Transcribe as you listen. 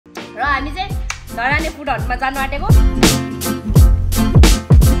हामी चाहिँ धराने फुड हटमा जानु आँटेको।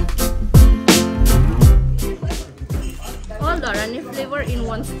 All Dharani flavor in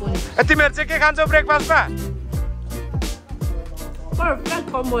one spoon. तिमीहरु चाहिँ के खान्छौ ब्रेकफास्टमा? Perfect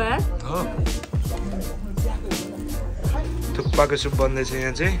combo यार। थुक्पाको सुप बन्दैछ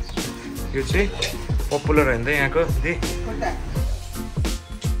यहाँ चाहिँ। यो चाहिँ पपुलर हैन त यहाँको दि।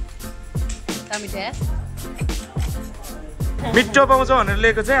 मिठो पाउँछ भनेर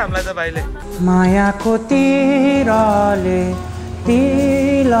लिएको चाहिँ हामीलाई त भाइले। मायाको तिरले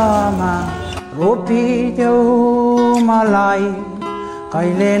तिलमा रोपिदेऊ मलाई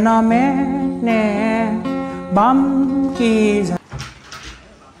कहिले नमेट्ने बमकी।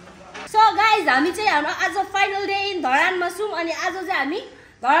 सो गाइज हामी चाहिँ हाम्रो आज फाइनल डे इन धरानमा छौँ अनि आज चाहिँ हामी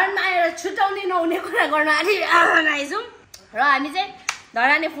धरानमा आएर छुट्याउने नहुने कुरा गर्न आइछौँ र हामी चाहिँ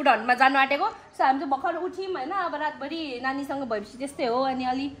धराने फुड हटमा जानु आँटेको। सो हामी चाहिँ भर्खर उठ्यौँ होइन, अब रातभरि नानीसँग भएपछि त्यस्तै हो अनि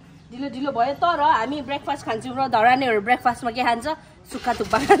अलि ढिलो ढिलो भयो। तर हामी ब्रेकफास्ट खान्छौँ र धरानेहरू ब्रेकफास्टमा के खान्छ? सुक्खा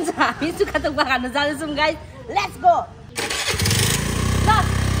थुक्पा खान्छ। हामी सुक्खा थुक्पा खान जाँदैछौँ गाइज, लेट्स गो। ल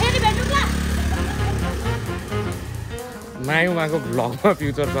फेरि भेटौँ ल। नायुमाको भ्लगमा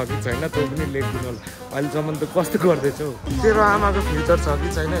फ्युचर छ कि छैन त्यो पनि लेखिदिनु होला। अहिलेसम्म त कस्तो गर्दैछौ? तेरो आमाको फ्युचर छ कि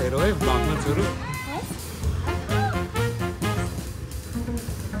छैन हेरौ है भ्लगमा छोरो।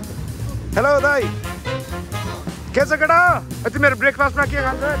 हेलो दाइ, के छ केटा? तिमीहरू ब्रेकफास्टमा के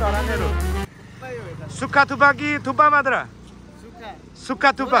खान्छ धरानेहरू? सुक्खा थुक्पा कि थुक्पा मात्र?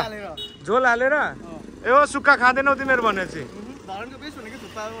 सुक्खा थुक्पा झोल हालेर? ए हो सुक्खा खाँदैनौ तिमीहरू भनेपछि?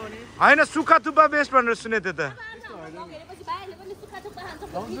 होइन सुक्खा थुक्पा बेस्ट भनेर सुनेको थिएँ त।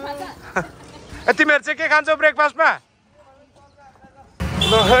 तिमीहरू चाहिँ के खान्छौ ब्रेकफास्टमा?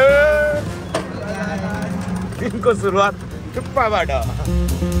 दिनको सुरुवात थुक्पाबाट।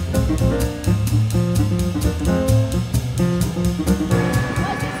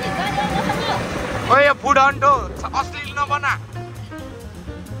 यो फुड हन्ट हो, अश्लील नबना,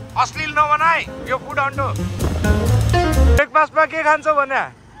 अश्लील नबनाए यो फुड हन्ट हो। ब्रेकफास्टमा के खान्छौ भने?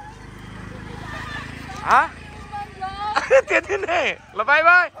 त्यति नै ल, बाई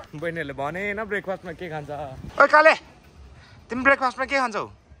बाई। बहिनीहरूले भनेन ब्रेकफास्टमा के खान्छ। ओ काले, तिमी ब्रेकफास्टमा के खान्छौ?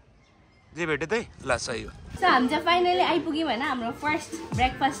 जे भेट्यो त्यही ल, सही हो। सो हामी चाहिँ फाइनली आइपुग्यौँ होइन हाम्रो फर्स्ट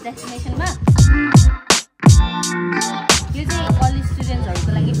ब्रेकफास्ट डेस्टिनेसनमा। यो चाहिँ कलेज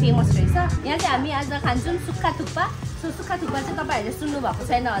स्टुडेन्ट्सहरूको लागि फेमस रहेछ। यहाँ चाहिँ हामी आज खान्छौँ सुक्खा थुक्पा। सो सुक्खा थुक्पा चाहिँ तपाईँहरूले सुन्नु भएको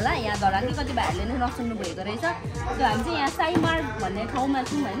छैन होला, यहाँ धरानकै कति भाइहरूले नै नसुन्नु भएको रहेछ। सो हामी चाहिँ यहाँ साईमार्ग भन्ने ठाउँमा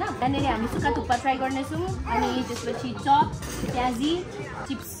छौँ होइन, त्यहाँनिर हामी सुक्खा थुक्पा ट्राई गर्नेछौँ। अनि त्यसपछि चप, प्याजी,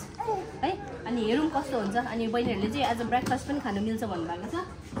 चिप्स है, अनि हेरौँ कस्तो हुन्छ। अनि बहिनीहरूले चाहिँ आज ब्रेकफास्ट पनि खानु मिल्छ भन्नुभएको छ।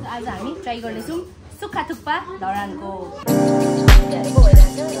 सो आज हामी ट्राई गर्नेछौँ सुक्खा थुक्पा धरानको।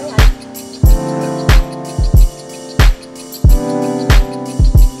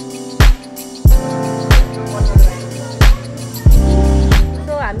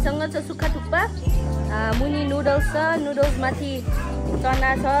 हामीसँग छ सुक्खा थुक्पा, मुनि नुडल्स छ, नुडल्स माथि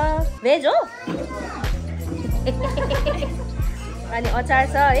चना छ, भेज हो अनि अचार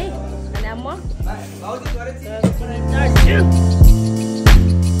छ है, अनि अब म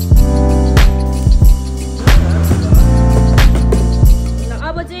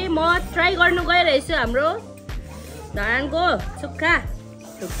अब चाहिँ म ट्राई गर्नु गइरहेछु हाम्रो धरानको सुक्खा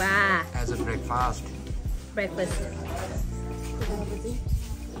थुक्पा एज अ ब्रेकफास्ट।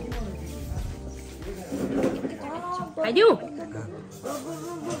 खाइदिउ?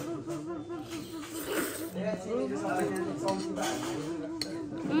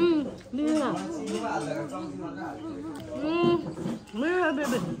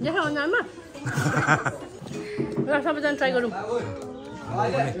 सबैजना ट्राई गरौँ।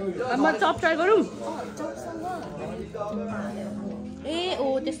 म चप ट्राई गरौँ। ए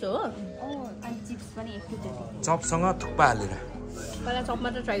ओ त्यस्तो हो। अनि चिप्स पनि एकचोटि चपसँग थुक्पा हालेर पहिला चप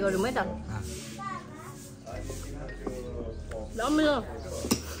मात्र ट्राई गरौँ है त।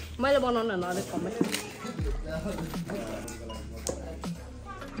 मैले बनाउनु न अलिक कमै।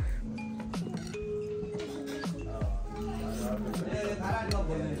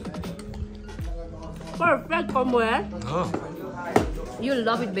 Perfect combo यार। You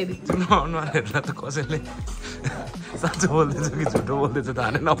love it baby। तिम्रो अनुहारहरूलाई त कसैले साँचो बोल्दैछ कि झुटो बोल्दैछ थाहा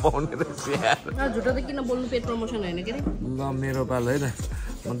नै नपाउने रहेछ यार। झुटो त किन बोल्नु, पेट प्रमोसन होइन के अरे। ल मेरो पाल है त,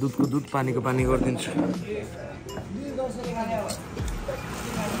 म दुधको दुध पानीको पानी गरिदिन्छु।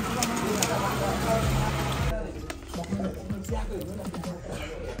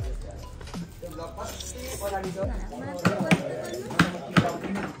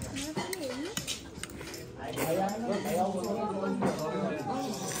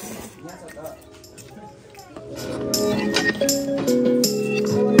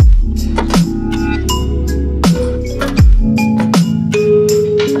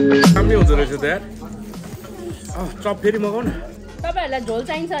 चप फेरि मगाउन तपाईहरुलाई झोल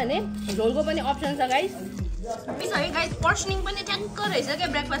चाहिन्छ भने झोलको पनि अप्सन छ गाइस मिस है गाइस पर्सनिङ पनि ट्याङ्क रहेछ के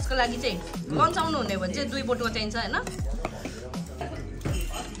ब्रेकफास्टको लागि चाहिँ गन्चाउनु हुने भने चाहिँ 2 बोटको चाहिन्छ हैन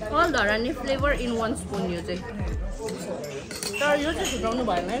अल धरानी फ्लेभर इन 1 स्पुन यो चाहिँ तर यो चाहिँ छुटाउनु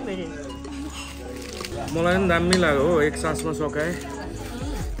भएन है फेरि मलाई पनि दामी लाग्यो हो एक सासमा सकाए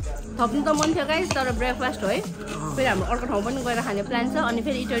थप्नु त मन थियो गाइस तर ब्रेकफास्ट हो है फेरि हाम्रो अर्को ठाउँ पनि गएर खाने प्लान छ अनि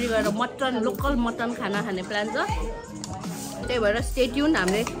फेरि इटरी गएर मटन लोकल मटन खाना खाने प्लान छ त्यही भएर स्टे ट्युन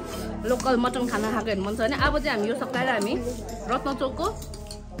हामीले लोकल मटन खाना खाएको हेर्नु मन छ भने अब चाहिँ हामी यो सकाएर हामी रत्नचोकको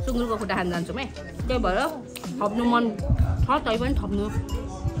सुँगुरको खुट्टा खान जान्छौँ है त्यही भएर थप्नु मन छ तै पनि थप्नु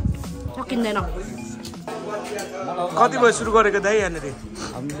सकिँदैन कति बजे सुरु गरेको दाइ यहाँनिर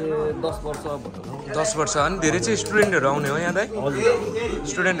हामीले 10 वर्ष 10 वर्ष अनि धेरै चाहिँ स्टुडेन्टहरू आउने हो यहाँ दाइ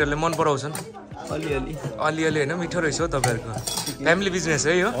स्टुडेन्टहरूले मन पराउँछन् अलिअलि अलिअलि होइन मिठो रहेछ हो तपाईँहरूको फ्यामिली बिजनेस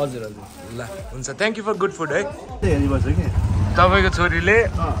है यो हजुर हजुर ल हुन्छ thank you for good food है हेर्नुपर्छ कि तपाईँको छोरीले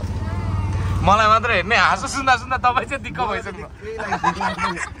मलाई मात्र हेर्ने हाँसो सुन्दा सुन्दा तपाईँ चाहिँ दिक्क भइसक्नु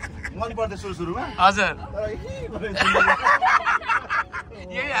मन पर्दै सुरुमा हजुर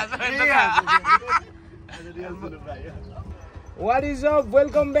यही हाँसो What is up?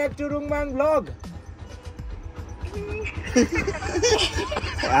 Welcome back to Rungman Vlog.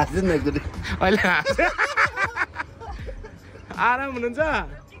 आराम हुनुहुन्छ?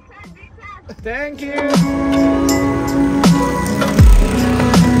 Thank you.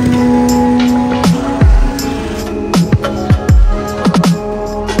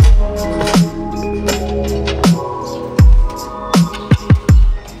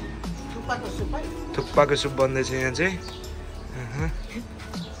 थुक्पाको सुप बन्दैछ यहाँ चाहिँ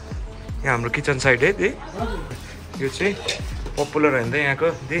यहाँ हाम्रो किचन साइड है दी यो चाहिँ पपुलर होइन त यहाँको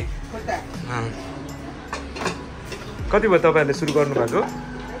दी कति भयो तपाईँहरूले सुरु गर्नुभएको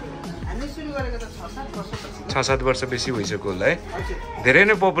 6-7 वर्ष बेसी भइसक्यो होला है धेरै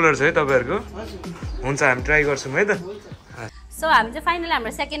नै पपुलर छ है तपाईँहरूको हुन्छ हामी ट्राई गर्छौँ है त सो हामी चाहिँ फाइनली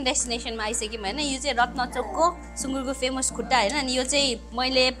हाम्रो सेकेन्ड डेस्टिनेसनमा आइसक्यौँ होइन यो चाहिँ रत्नचोकको सुँगुरको फेमस खुट्टा होइन अनि यो चाहिँ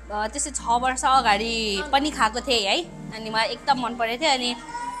मैले त्यस्तै 6 वर्ष अगाडि पनि खाएको थिएँ है अनि मलाई एकदम मन परेको थियो अनि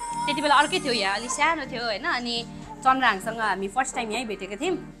त्यति बेला अर्कै थियो यहाँ अलिक सानो थियो होइन अनि चन्द्रहाङसँग हामी फर्स्ट टाइम यहीँ भेटेको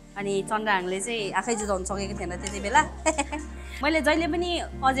थियौँ अनि चन्द्रहाङले चाहिँ आँखै जुझाउनु सकेको थिएन त्यति बेला मैले जहिले पनि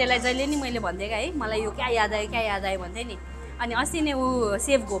अजयलाई जहिले नि मैले भनिदिएँ है मलाई यो क्या याद आयो भन्थेँ नि अनि अस्ति नै ऊ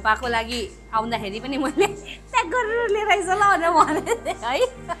सेफ घोपाको लागि आउँदाखेरि पनि मैले प्याक गरेर लिएर आइज ल भनेर भनेको थिएँ है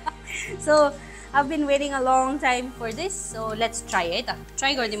so I been waiting a long time for this so let's try है त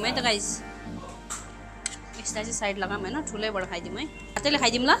ट्राई गरिदिउँ है त गाइस यसलाई चाहिँ साइड लगाऊँ होइन ठुलैबाट खाइदिउँ है हातैले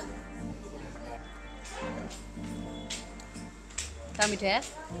खाइदिउँ ल मिठो यार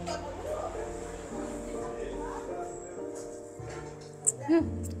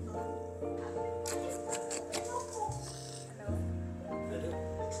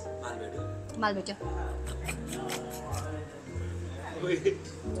माल भेट्यो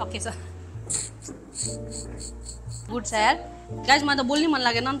सकेछ गुड छ यार गाइस मलाई त बोल्नै मन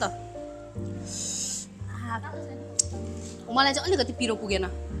लागेन नि त मलाई चाहिँ अलिकति पिरो पुगेन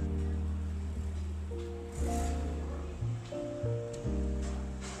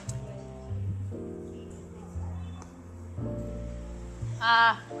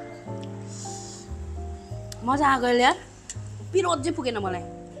मजा आएको यार पिरो अझै पुगेन मलाई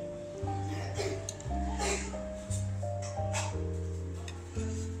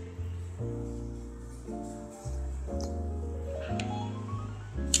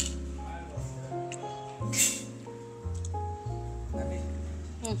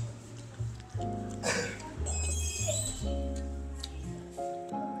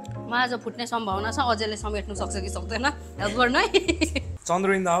आज फुट्ने सम्भावना छ अझैले समेट्नु सक्छ कि सक्दैन हेल्प गर्नु है चन्द्र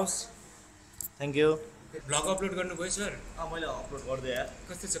in the house thank you vlog upload गर्नुभयो सर मैले अपलोड गर्दै यार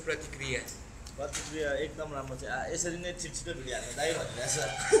कस्तो छ प्रतिक्रिया एकदम राम्रो छ यसरी नै छिटो भिडियो हाल्नु दाइ भनिरहेछ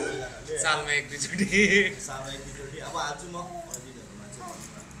सालमा एक दुईचोटि अब हाल्छु म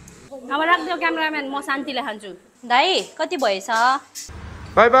अब राख्दियो क्यामेराम्यान म शान्तिले खान्छु दाइ कति भएछ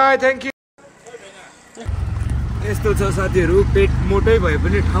बाई बाई थ्याङ्क यू यस्तो छ साथीहरू पेट मोटै भए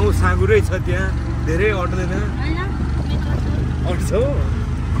पनि ठाउँ साँगुरै छ त्यहाँ धेरै अट्दैन अट्छ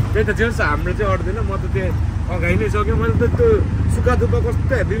त्यही त जेस हाम्रो चाहिँ अट्दैन म त त्यो अगाइ नै सक्यो मैले त त्यो सुक्खा थुक्पा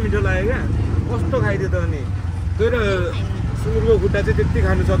कस्तो हेभी मिठो लाग्यो क्या कस्तो खाइदियो त अनि त्यो र सुँगुरको खुट्टा चाहिँ त्यति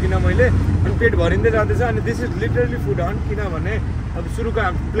खानु सकिनँ मैले अनि पेट भरिँदै जाँदैछ अनि this is literally food hunt किनभने अब सुरुको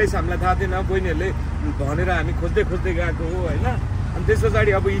प्लेस हामीलाई थाहा थिएन बहिनीहरूले भनेर हामी खोज्दै गएको हो होइन अनि त्यस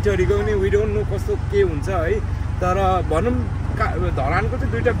पछाडि अब इटरीको पनि वी डोन्ट नो कस्तो के हुन्छ है तर भनौँ धरानको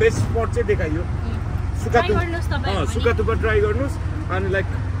चाहिँ दुईवटा बेस्ट स्पट चाहिँ देखाइयो सुक्खा थुक्पा ट्राई गर्नुहोस् अनि लाइक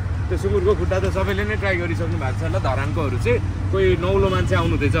त्यो सुँगुरको खुट्टा त सबैले नै ट्राई गरिसक्नु भएको छ होला धरानकोहरू चाहिँ कोही नौलो मान्छे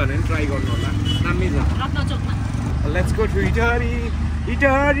आउनुहुँदैछ भने पनि ट्राई गर्नु होला दामी छ रत्नचोकमा let's go to Itahari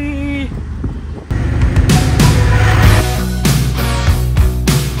Itahari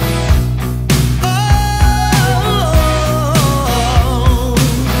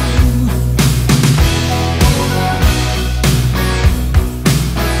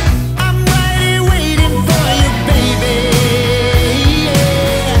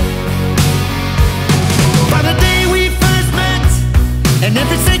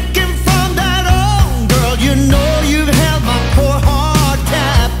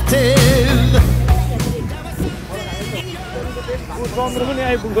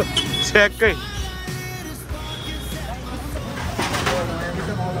छ्याक्कै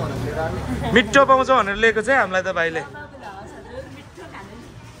मिठो पाउँछ भनेर लिएको चाहिँ हामीलाई त भाइले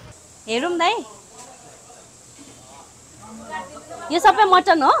हेरौँ दाइ यो सबै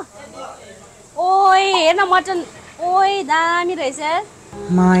मटन हो ओइ हेर्न मटन ओइ दामी रहेछ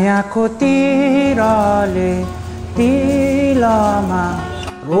मायाको तिरले तिलमा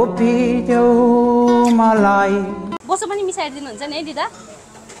रोपिदेऊ मलाई बोसो पनि मिसाइदिनुहुन्छ नि है दिदा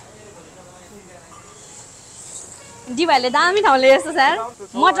दिभाइले दामी ठाउँ लिएछ सर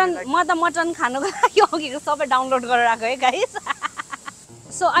मटन म त मटन खानुको लागि अघिको सबै डाउनलोड गरेर राखेको है गाइस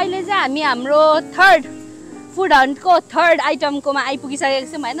सो अहिले चाहिँ हामी हाम्रो थर्ड फुड हन्टको थर्ड आइटमकोमा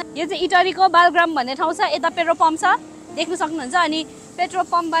आइपुगिसकेको छौँ होइन यो चाहिँ इटरीको बालग्राम भन्ने ठाउँ छ यता पेट्रोल पम्प छ देख्न सक्नुहुन्छ अनि पेट्रोल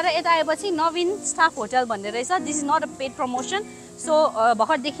पम्पबाट यता आएपछि नवीन स्टाफ होटल भन्ने रहेछ this is not a paid promotion so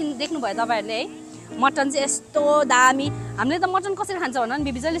भर्खरदेखि देख्नुभयो तपाईँहरूले है मटन चाहिँ यस्तो दामी हामीले त मटन कसरी खान्छ भन नि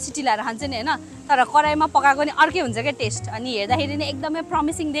बिबिजले सिटी ल्याएर खान्छ नि होइन तर कराईमा पकाएको नि अर्कै हुन्छ क्या टेस्ट अनि हेर्दाखेरि नि एकदमै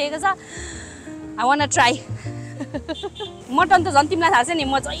प्रमिसिङ देखेको छ आई वान्ट ट्राई मटन त झन् तिमीलाई थाहा छ नि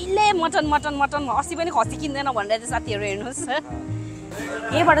म जहिले मटन मटन मटन अस्ति पनि खसी किन्दैन भनेर चाहिँ साथीहरू हेर्नुहोस्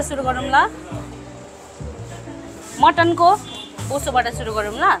यहीबाट सुरु गरौँ ल मटनको बोसोबाट सुरु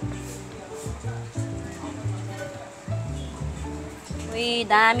गरौँ ल उही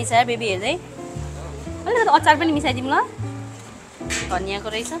दामी छ बेबी हेर्दै अलिकति अचार पनि मिसाइदिउँ ल धनियाँको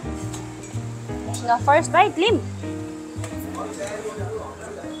रहेछ ल फर्स्ट बाइट लिम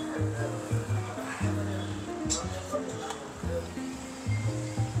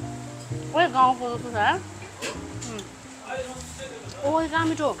ओइ गाउँको छ ओइ कहाँ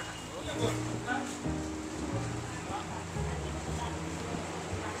मिठो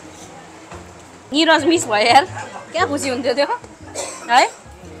निरज मिस भयो यार क्या खुसी हुन्थ्यो त्यो है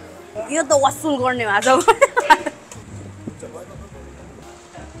यो त वसुल गर्ने भएको छ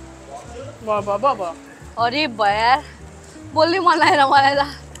अरे भया बोल्नै मन लागेर मलाई त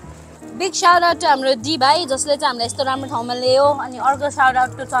बिग साउट आउट टु हाम्रो डी भाइ जसले चाहिँ हामीलाई यस्तो राम्रो ठाउँमा ल्यायो अनि अर्को साउट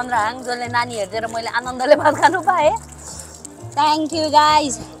आउट टु चन्द्रहाङ जसले नानी हेरिदिएर मैले आनन्दले भात खानु पाएँ थ्याङ्क यू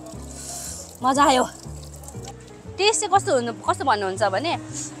गाइज मजा आयो टेस्ट चाहिँ कस्तो भन्नुहुन्छ भने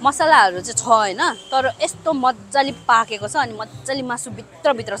मसलाहरू चाहिँ छ होइन तर यस्तो मजाले पाकेको छ अनि मजाले मासु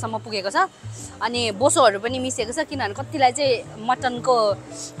भित्रसम्म पुगेको छ अनि बोसोहरू पनि मिसेको छ किनभने कतिलाई चाहिँ मटनको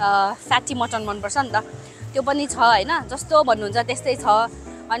फ्याटी मटन मनपर्छ नि त त्यो पनि छ होइन जस्तो भन्नुहुन्छ त्यस्तै छ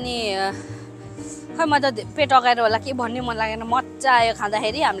अनि खै म त पेट अगाएर होला के भन्ने मन लागेन मजा आयो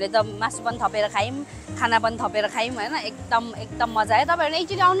खाँदाखेरि हामीले त मासु पनि थपेर खायौँ खाना पनि थपेर खायौँ होइन एकदम मजा आयो तपाईँहरू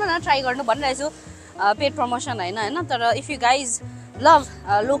एकचोटि आउनु न ट्राई गर्नु भनिरहेको छु पेड प्रमोसन होइन तर if you guys love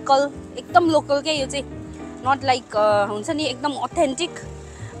local एकदम लोकल के यो चाहिँ नट लाइक हुन्छ नि एकदम अथेन्टिक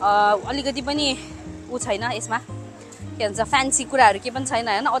अलिकति पनि ऊ छैन यसमा के भन्छ फ्यान्सी कुराहरू के पनि छैन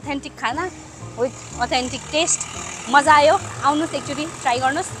होइन अथेन्टिक खाना विथ अथेन्टिक टेस्ट मजा आयो आउनुहोस् एकचोटि ट्राई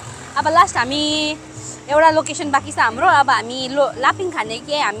गर्नुहोस् अब लास्ट हामी एउटा लोकेसन बाँकी छ हाम्रो अब हामी लाफिङ खाने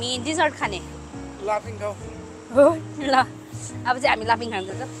कि हामी डिजर्ट खाने लाफिङ खाऊ हो ल अब चाहिँ हामी लाफिङ खान्छ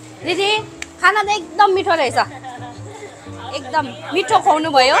दिदी खाना त एकदम मिठो रहेछ एकदम मिठो खुवाउनु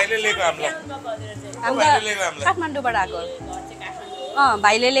भयो काठमाडौँबाट आएको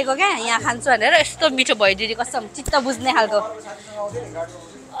भाइले लिएको क्या यहाँ खान्छु भनेर यस्तो मिठो भयो दिदी कसम चित्त बुझ्ने खालको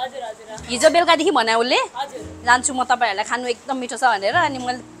हिजो बेलुकादेखि भने उसले जान्छु म तपाईँहरूलाई खानु एकदम मिठो छ भनेर अनि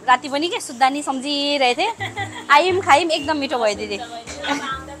मैले राति पनि के सुत्दा नि सम्झिरहेको थिएँ आयौँ खायौँ एकदम मिठो भयो दिदी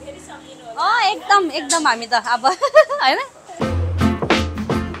एकदम हामी त अब होइन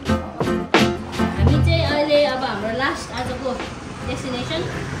हामी चाहिँ अहिले अब हाम्रो लास्ट आजको डेस्टिनेसन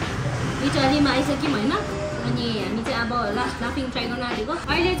इटलीमा आइसक्यौँ होइन अनि हामी चाहिँ अब लास्ट लाफिङ ट्राई गर्न आँटेको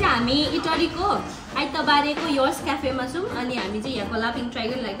अहिले चाहिँ हामी इटलीको आइतबारेको यर्स क्याफेमा छौँ अनि हामी चाहिँ यहाँको लाफिङ ट्राई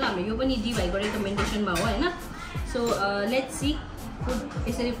गर्न लागेको हाम्रो यो पनि डी भाइको रेकमेन्डेसनमा हो होइन सो लेट्स सी फुड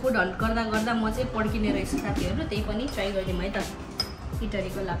यसरी फुड हन्ट गर्दा गर्दा म चाहिँ पड्किने रहेछु साथीहरू त्यही पनि ट्राई गरिदिउँ है त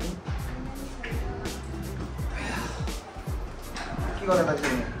इटलीको लाफिङ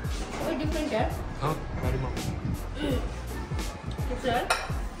Very different here. Huh? Nayuma.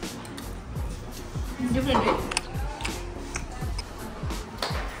 It's different.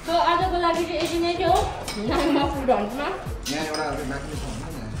 So आजको लागि चाहिँ यति नै थियो नाइमा फुड हन्टमा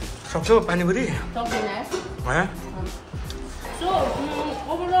सक्छौ पानीपुरी सक्दैन है सो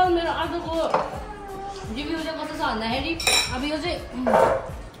ओभरअल मेरो आजको रिभ्यू चाहिँ कस्तो छ भन्दाखेरि अब यो चाहिँ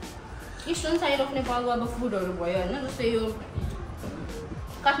इस्टर्न साइड अफ नेपालको अब फुडहरू भयो होइन जस्तै यो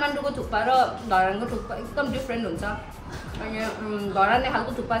काठमाडौँको थुक्पा र धरानको थुक्पा एकदम डिफ्रेन्ट हुन्छ अनि धराने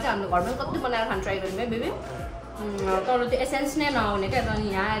खालको थुक्पा चाहिँ हाम्रो घरमा कति बनाएर खान ट्राई गऱ्यौँ है बेबी तर त्यो एसेन्स नै नआउने क्या अनि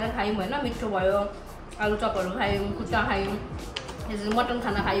यहाँ आएर खायौँ होइन मिठो भयो आलु चपहरू खायौँ खुट्टा खायौँ त्यसरी मटन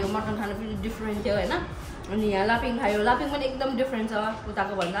खाना खायो मटन खाना फेरि डिफ्रेन्ट थियो होइन अनि यहाँ लापिङ खायो लापिङ पनि एकदम डिफ्रेन्ट छ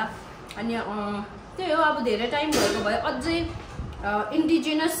उताको भन्दा अनि त्यही हो अब धेरै टाइम भएको भए अझै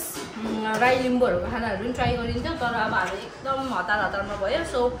इन्डिजिनस राई लिम्बूहरूको खानाहरू पनि ट्राई गरिन्थ्यो तर अब हामी एकदम हतारमा भयो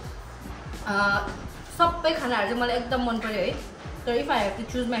सो सबै खानाहरू चाहिँ मलाई एकदम मन पर्यो है तर if I have to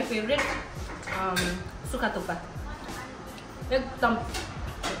choose my favourite सुक्खा थुक्पा एकदम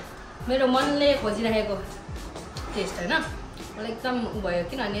मेरो मनले खोजिरहेको टेस्ट होइन मलाई एकदम भयो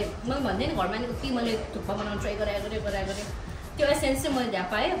किनभने मैले भन्दै नि घरमा नि कति मैले थुक्पा बनाउनु ट्राई गराएको त्यो एसेन्स चाहिँ मैले त्यहाँ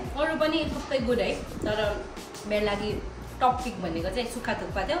पाएँ अरू पनि सबै गुड है तर मेरो लागि टपिक भनेको चाहिँ सुक्खा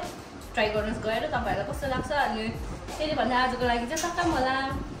थुक्पा थियो ट्राई गर्नुहोस् गएर तपाईँहरूलाई कस्तो लाग्छ अनि त्यसले भन्दा आजको लागि चाहिँ सक्का मलाई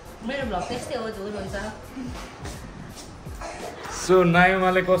मेरो भ्लग त्यस्तै हो झुल हुन्छ सो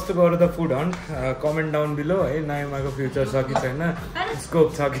नायुमाले कस्तो गर्यो त food hunt comment down below है नायुमाको फ्युचर छ कि छैन स्कोप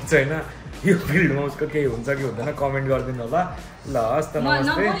छ कि छैन यो फिल्डमा उसको केही हुन्छ कि हुँदैन कमेन्ट गरिदिनु होला ल हस् त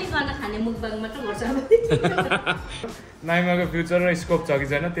नमस्ते नायुमाको फ्युचर र स्कोप छ कि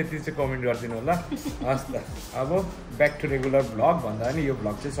छैन त्यति चाहिँ कमेन्ट गरिदिनु होला हस् त अब ब्याक टु रेगुलर भ्लग भन्दा पनि यो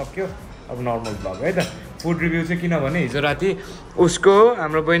भ्लग चाहिँ सक्यो अब नर्मल भ्लग है त फुड रिभ्यू चाहिँ किनभने हिजो राति उसको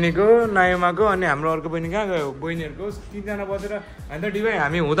हाम्रो बहिनीको नायुमाको अनि हाम्रो अर्को बहिनी कहाँ गयो बहिनीहरूको 3जना बसेर होइन त डिभाइ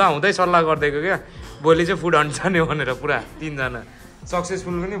हामी हुँदै सल्लाह गरिदिएको क्या भोलि चाहिँ फुड हन्ट जाने भनेर पुरा 3जना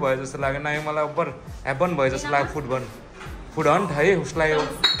सक्सेसफुल पनि भयो जस्तो लाग्यो नायुमालाई ओभर ह्यापन भयो जस्तो लाग्यो फुड हन्ट है उसलाई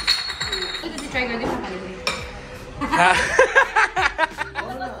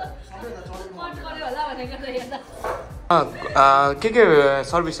के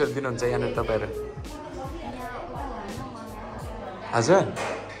सर्भिसहरू दिनुहुन्छ यहाँनिर तपाईँहरू हजुर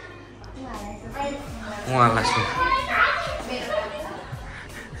उहाँलाई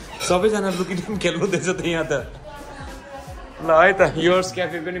सबैजना लुकी टिम खेल्नुहुँदैछ त यहाँ त ल है त योर्स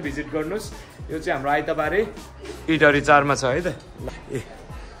क्याफे पनि भिजिट गर्नुहोस् यो चाहिँ हाम्रो आइतबारे इटरी 4मा छ है त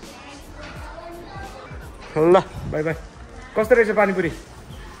ल बाई बाई कस्तो रहेछ पानीपुरी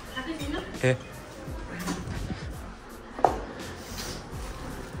ए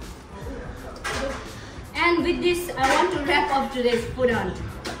And with this, I want to wrap up today's food hunt.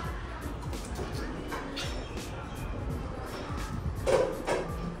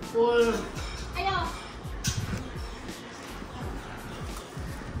 So